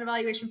research on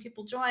evaluation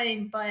people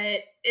join,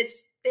 but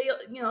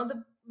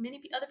the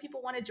many other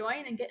people want to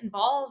join and get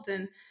involved.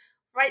 And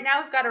right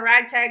now we've got a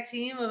ragtag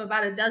team of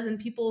about a dozen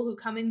people who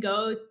come and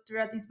go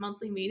throughout these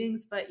monthly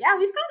meetings. But yeah,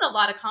 we've gotten a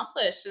lot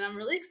accomplished, and I'm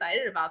really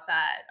excited about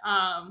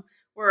that.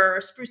 We're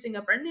sprucing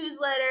up our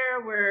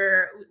newsletter.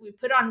 We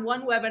put on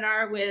one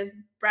webinar with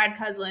Brad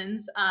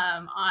Cousins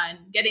on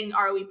getting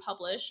ROE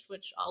published,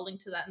 which I'll link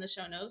to that in the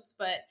show notes.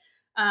 But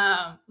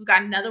we've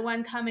got another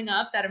one coming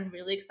up that I'm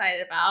really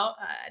excited about.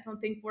 I don't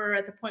think we're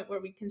at the point where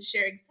we can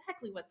share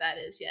exactly what that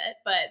is yet,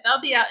 but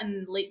that'll be out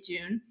in late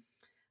June.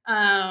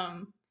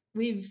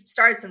 We've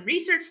started some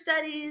research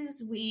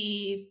studies.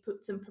 We've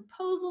put some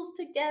proposals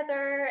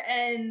together,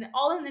 and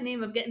all in the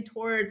name of getting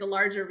towards a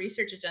larger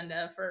research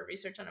agenda for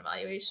research on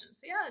evaluation.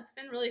 So yeah, it's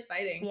been really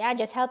exciting. Yeah,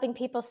 just helping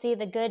people see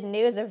the good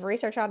news of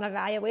research on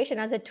evaluation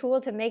as a tool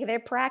to make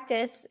their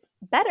practice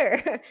better.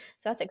 So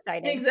that's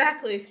exciting.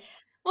 Exactly.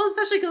 Well,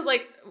 especially because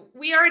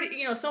we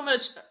already, so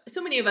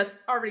many of us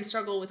already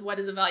struggle with what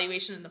is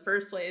evaluation in the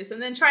first place, and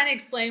then trying to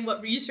explain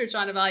what research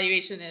on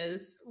evaluation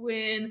is.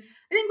 When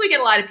I think we get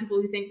a lot of people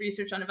who think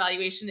research on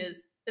evaluation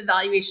is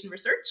evaluation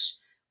research,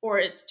 or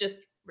it's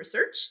just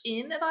research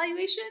in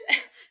evaluation,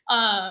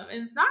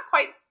 and it's not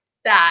quite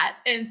that.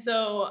 And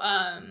so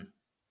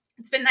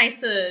it's been nice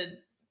to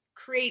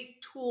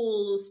create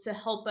tools to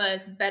help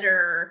us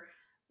better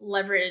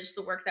leverage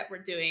the work that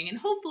we're doing, and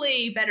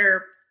hopefully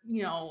better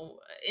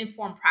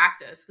inform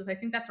practice, because I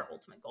think that's our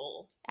ultimate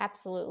goal.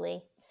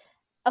 Absolutely.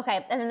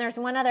 Okay, and then there's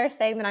one other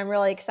thing that I'm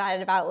really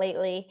excited about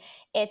lately.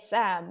 It's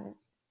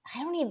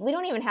we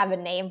don't even have a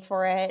name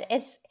for it.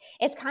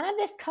 It's kind of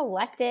this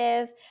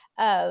collective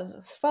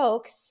of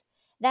folks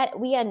that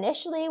we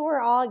initially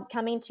were all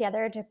coming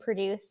together to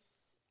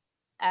produce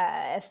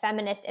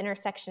feminist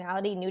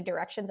intersectionality, new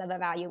directions of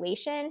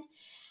evaluation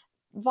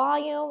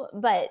volume,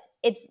 but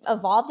it's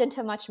evolved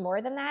into much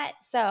more than that.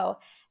 So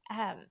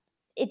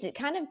it's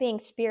kind of being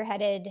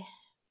spearheaded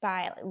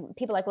by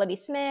people like Libby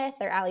Smith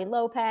or Ali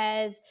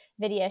Lopez,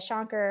 Vidya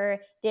Shankar,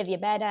 Divya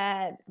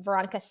Beda,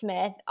 Veronica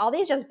Smith, all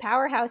these just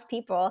powerhouse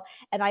people.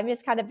 And I'm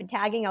just kind of been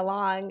tagging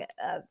along,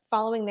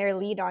 following their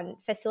lead on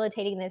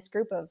facilitating this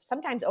group of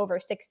sometimes over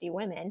 60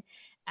 women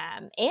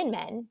and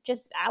men,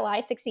 just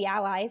allies, 60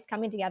 allies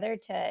coming together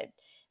to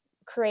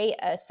create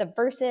a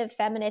subversive,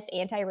 feminist,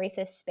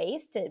 anti-racist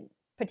space to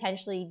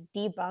potentially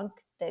debunk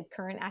the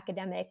current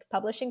academic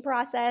publishing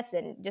process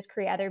and just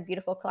create other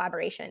beautiful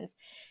collaborations.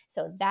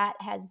 So that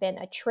has been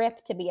a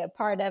trip to be a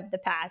part of the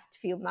past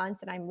few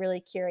months, and I'm really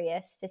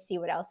curious to see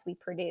what else we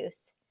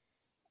produce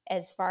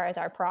as far as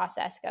our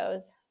process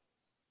goes.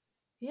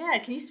 Yeah,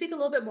 can you speak a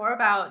little bit more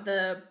about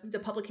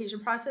the publication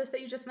process that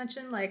you just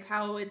mentioned, like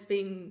how it's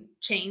being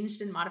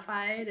changed and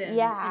modified and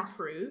Yeah.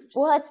 improved?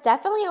 Well, it's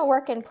definitely a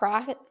work in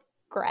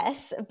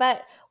progress,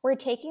 but we're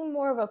taking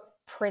more of a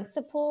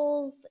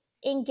principles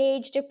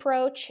engaged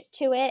approach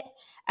to it.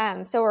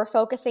 So we're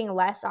focusing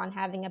less on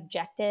having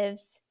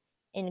objectives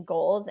and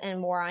goals and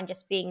more on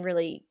just being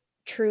really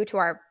true to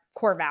our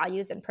core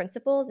values and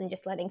principles and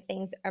just letting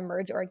things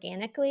emerge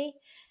organically.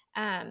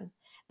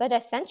 But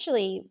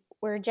essentially,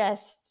 we're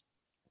just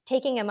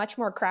taking a much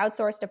more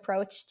crowdsourced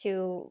approach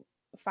to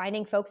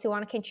finding folks who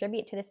want to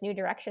contribute to this new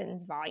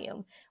directions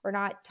volume. We're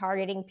not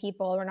targeting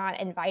people, we're not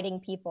inviting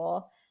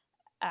people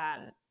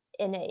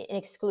in an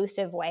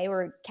exclusive way.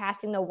 We're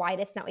casting the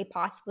widest net we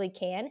possibly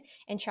can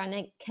and trying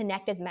to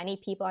connect as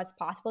many people as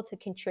possible to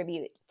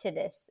contribute to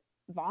this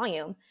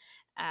volume.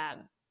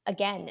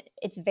 Again,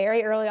 it's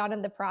very early on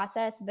in the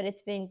process, but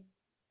it's been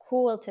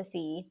cool to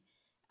see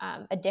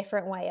a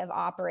different way of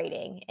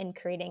operating and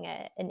creating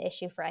an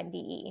issue for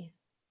NDE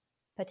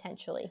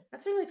potentially.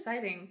 That's really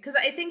exciting, because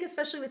I think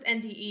especially with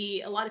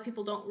NDE, a lot of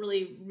people don't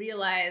really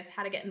realize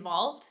how to get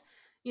involved.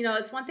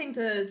 It's one thing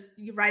to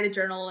you write a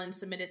journal and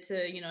submit it to,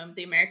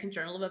 the American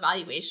Journal of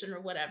Evaluation or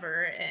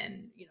whatever,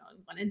 and,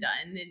 one and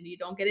done, and you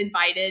don't get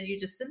invited, you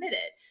just submit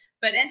it.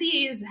 But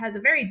NDE has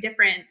a very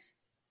different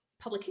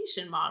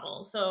publication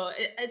model. So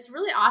it's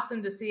really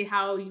awesome to see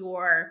how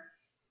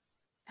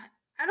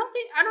I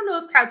don't know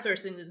if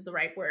crowdsourcing is the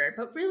right word,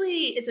 but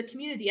really it's a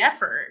community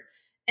effort.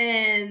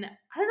 And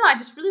I don't know, I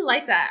just really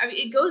like that. I mean,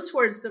 it goes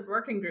towards the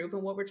working group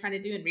and what we're trying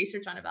to do in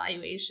research on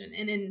evaluation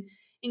and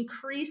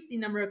increase the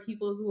number of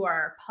people who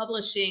are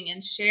publishing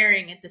and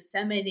sharing and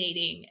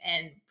disseminating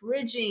and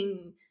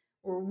bridging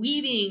or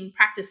weaving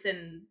practice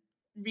and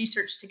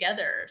research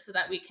together so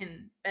that we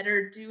can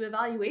better do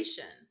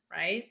evaluation,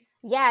 right?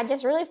 Yeah,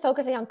 just really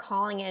focusing on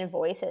calling in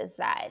voices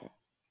that,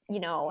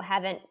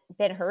 haven't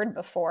been heard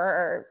before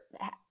or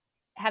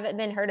haven't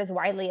been heard as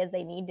widely as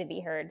they need to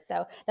be heard.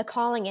 So the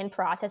calling in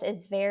process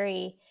is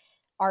very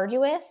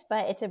arduous,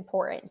 but it's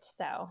important.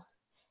 So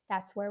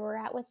that's where we're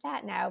at with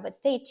that now. But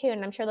stay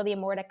tuned. I'm sure there'll be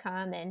more to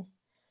come. And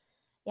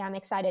yeah, I'm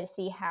excited to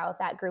see how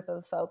that group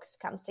of folks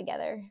comes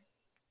together.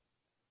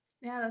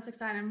 Yeah, that's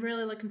exciting. I'm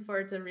really looking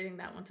forward to reading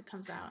that once it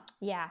comes out.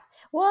 Yeah.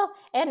 Well,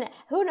 and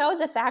who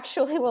knows if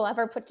actually we'll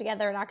ever put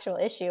together an actual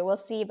issue. We'll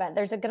see. But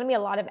there's going to be a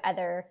lot of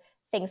other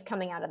things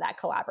coming out of that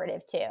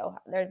collaborative too.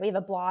 We have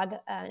a blog,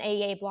 an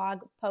AEA blog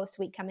post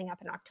week coming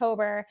up in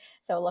October.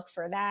 So look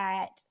for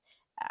that.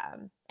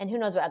 And who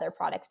knows what other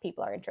products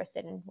people are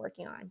interested in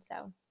working on.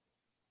 So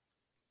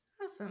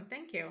awesome.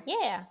 Thank you.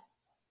 Yeah.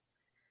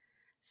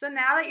 So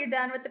now that you're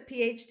done with the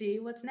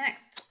PhD, what's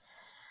next?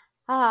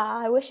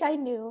 I wish I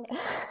knew.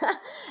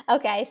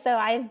 Okay, so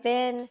I've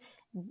been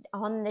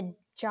on the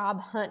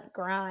job hunt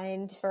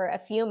grind for a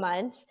few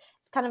months.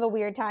 It's kind of a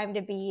weird time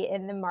to be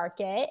in the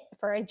market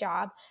for a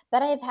job,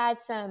 but I've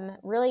had some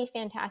really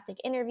fantastic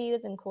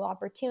interviews and cool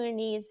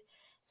opportunities.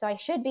 So I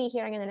should be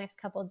hearing in the next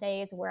couple of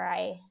days where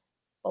I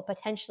will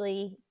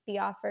potentially be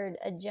offered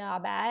a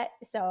job at.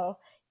 So,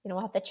 we'll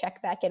have to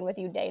check back in with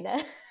you,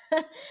 Dana,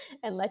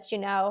 and let you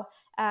know.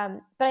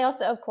 But I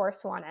also, of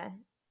course, want to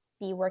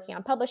be working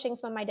on publishing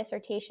some of my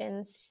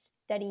dissertations,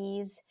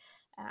 studies,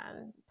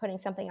 putting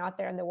something out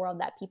there in the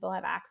world that people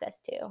have access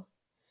to.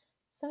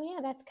 So yeah,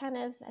 that's kind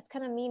of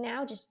me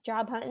now, just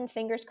job hunting,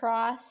 fingers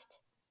crossed,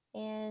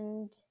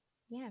 and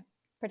yeah,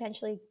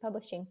 potentially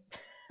publishing.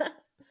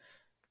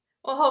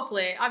 Well,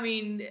 hopefully. I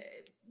mean,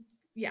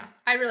 yeah,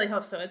 I really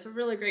hope so. It's a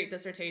really great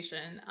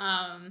dissertation.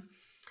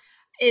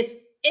 If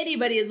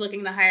anybody is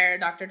looking to hire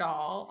Dr.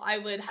 Dahl, I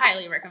would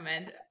highly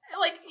recommend.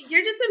 Like,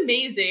 you're just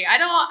amazing.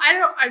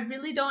 I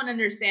really don't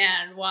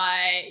understand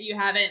why you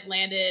haven't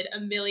landed a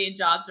million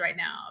jobs right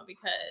now,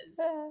 because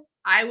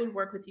I would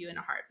work with you in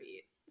a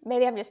heartbeat.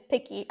 Maybe I'm just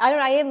picky. I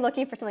am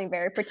looking for something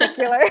very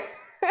particular.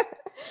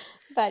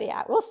 But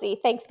yeah, we'll see.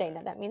 Thanks,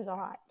 Dana. That means a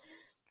lot.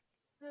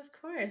 Of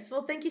course.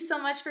 Well, thank you so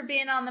much for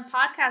being on the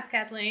podcast,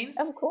 Kathleen.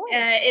 Of course.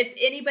 If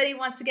anybody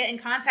wants to get in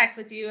contact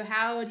with you,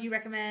 how do you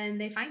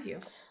recommend they find you?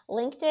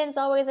 LinkedIn's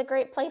always a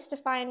great place to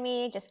find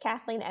me, just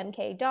Kathleen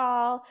M.K.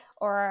 Dahl,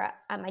 or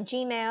on my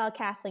Gmail,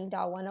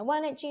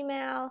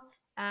 KathleenDahl101@gmail.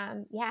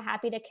 Yeah,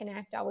 happy to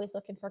connect. Always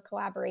looking for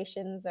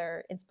collaborations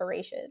or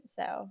inspiration.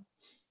 So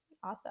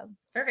awesome.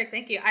 Perfect.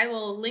 Thank you. I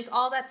will link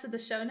all that to the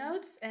show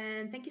notes,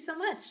 and thank you so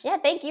much. Yeah,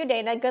 thank you,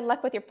 Dana. Good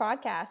luck with your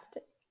podcast.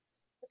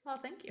 Well,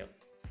 thank you.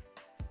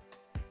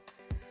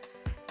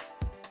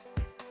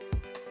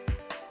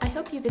 I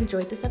hope you've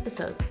enjoyed this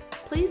episode.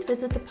 Please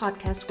visit the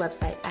podcast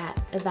website at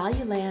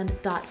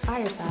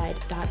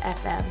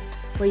evaluland.fireside.fm,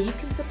 where you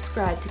can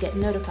subscribe to get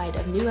notified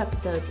of new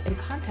episodes and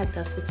contact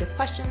us with your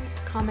questions,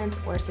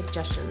 comments, or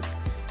suggestions.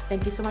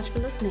 Thank you so much for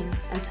listening.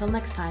 Until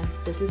next time,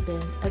 this has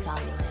been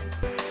Evaluland.